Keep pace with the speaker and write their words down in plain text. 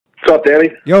up,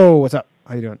 Danny? Yo, what's up?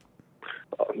 How you doing?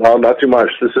 No, not too much.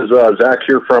 This is Zach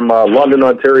here from London,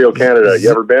 Ontario, Canada.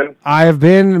 You ever been? I have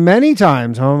been many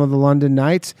times. Home of the London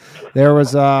Knights. There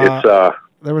was a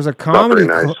comedy.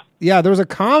 Nice. Yeah, there was a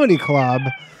comedy club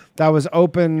that was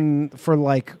open for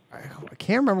like I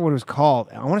can't remember what it was called.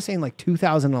 I want to say in like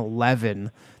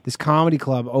 2011. This comedy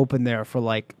club opened there for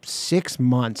like 6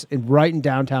 months, right in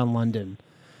downtown London,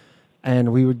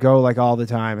 and we would go like all the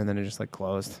time, and then it just like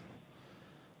closed.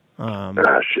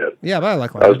 Shit. Yeah, but I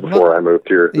like London. That was before I moved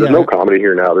here. There's no comedy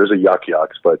here now. There's a Yuck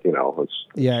Yucks, but you know, it's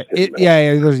exactly.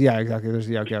 There's the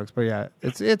Yuck Yucks, but yeah,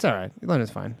 it's all right.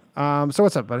 London's fine. So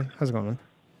what's up, buddy? How's it going, man?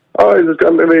 I've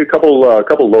got maybe a couple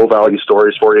low value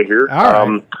stories for you here.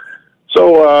 All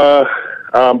right.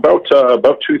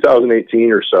 About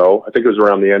 2018 or so, I think it was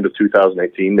around the end of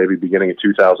 2018, maybe beginning of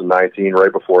 2019,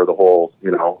 right before the whole, the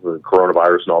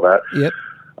coronavirus and all that. Yep.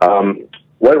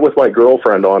 Went with my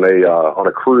girlfriend on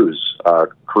a cruise,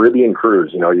 Caribbean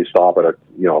cruise. You stop at a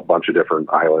bunch of different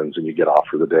islands and you get off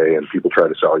for the day, and people try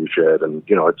to sell you shit, and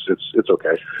it's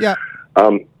okay. Yeah.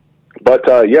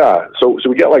 So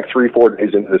we get like 3-4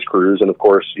 days into this cruise, and of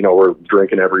course, we're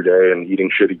drinking every day and eating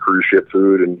shitty cruise ship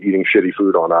food and eating shitty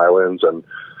food on islands, and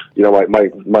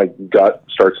my gut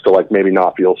starts to like maybe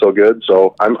not feel so good.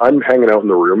 So I'm hanging out in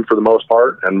the room for the most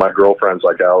part, and my girlfriend's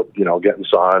like out, getting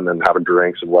sun and having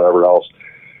drinks and whatever else.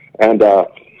 And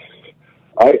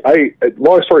I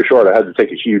long story short, I had to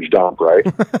take a huge dump, right?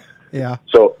 Yeah.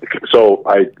 So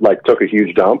I like took a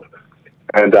huge dump.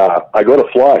 And I go to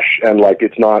flush, and like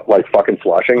it's not like fucking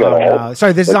flushing at all. No.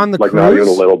 Sorry, this is on the cruise? Not even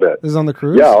a little bit. This is on the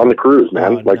cruise? Yeah, on the cruise,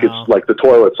 man. It's like the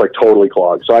toilet's like totally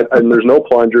clogged. So and there's no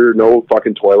plunger, no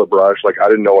fucking toilet brush. Like I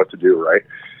didn't know what to do, right?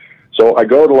 So I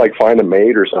go to like find a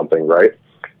maid or something, right?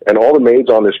 And all the maids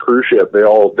on this cruise ship, they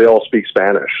all speak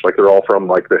Spanish. Like they're all from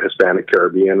like the Hispanic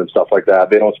Caribbean and stuff like that.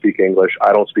 They don't speak English.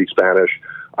 I don't speak Spanish.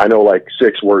 I know like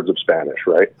 6 words of Spanish,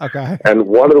 right? Okay. And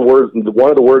one of the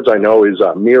words I know is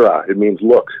mira. It means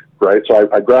look, right? So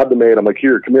I grab the maid. I'm like,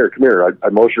 here, come here. I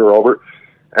motion her over,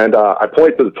 and I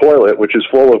point to the toilet, which is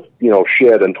full of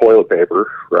shit and toilet paper,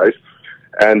 right?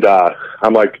 And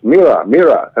I'm like, mira.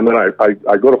 And then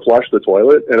I go to flush the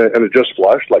toilet, and it just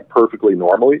flushed like perfectly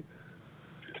normally.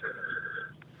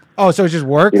 Oh, so it just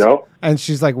worked? And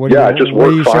she's like, what are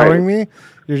you fine. Showing me?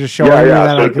 You're just showing me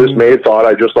that this maid thought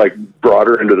I just like brought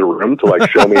her into the room to like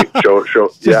show me show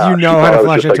how to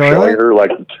flush a toilet? Showing her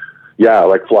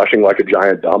like flushing like a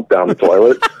giant dump down the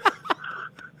toilet.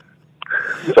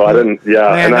 So I didn't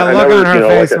Man, the look on her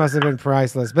face must have been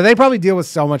priceless. But they probably deal with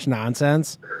so much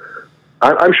nonsense.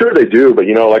 I'm sure they do, but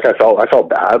I felt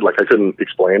bad, like I couldn't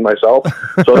explain myself.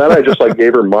 So then I just like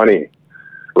gave her money.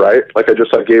 Right? Like I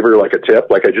just gave her like a tip.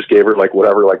 Like I just gave her like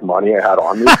whatever like money I had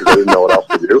on me because I didn't know what else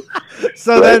to do.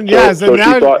 So right? Then so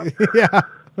now she thought,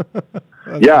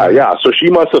 yeah. So she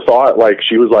must have thought like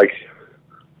she was like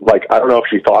I don't know if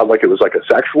she thought like it was like a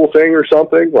sexual thing or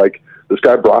something. Like this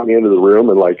guy brought me into the room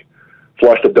and like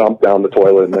flushed a dump down the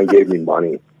toilet and then gave me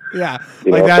money. Yeah,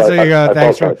 that's what you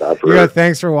go.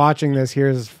 Thanks for watching this.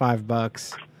 Here's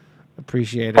 $5.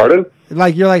 Appreciate it. Pardon?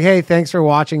 Like you're like, hey, thanks for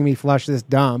watching me flush this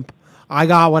dump. I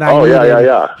got what I needed.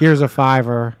 Yeah. Here's a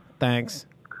 $5. Thanks.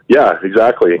 Yeah,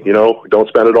 exactly. Don't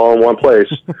spend it all in one place.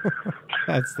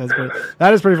 That's pretty,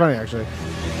 that is pretty funny, actually.